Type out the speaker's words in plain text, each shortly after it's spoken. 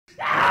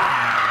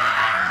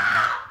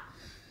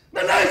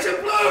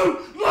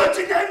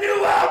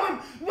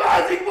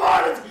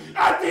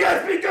at the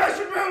ESPY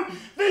GERSHWIN room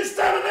this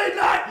Saturday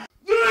night.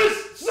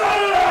 This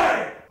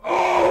Saturday!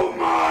 Oh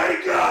my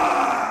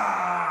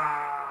God!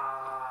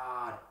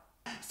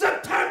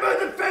 September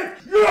the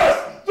 5th!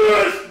 Yes!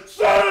 This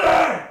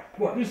Saturday!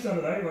 What, this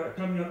Saturday? Right,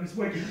 coming up this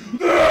week.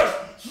 This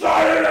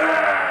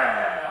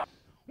Saturday!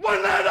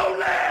 One night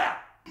only!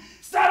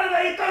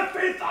 Saturday the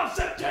 5th of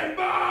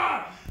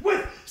September!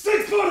 With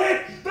 6 foot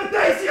Hick, the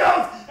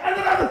DACIOS, and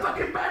another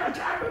fucking band I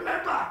can't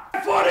remember!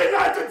 40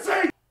 nights at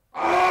sea!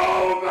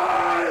 Oh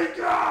my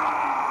God!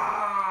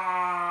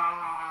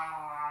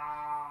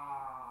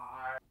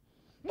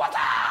 What's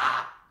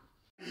up?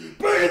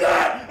 Be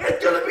there!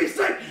 It's gonna be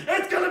sick!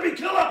 It's gonna be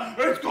killer!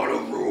 It's gonna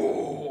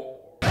rule!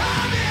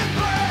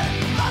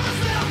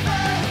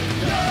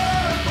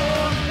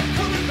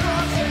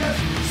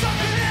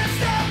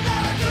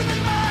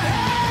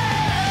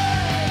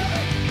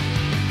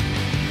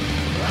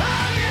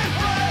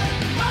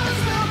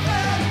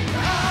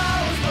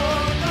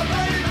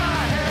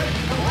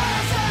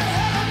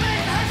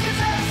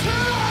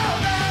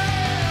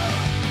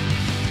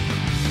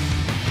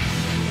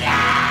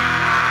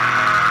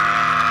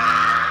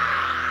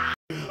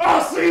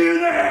 I'll see you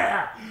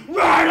there!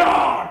 Right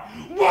on!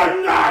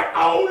 One night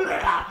only!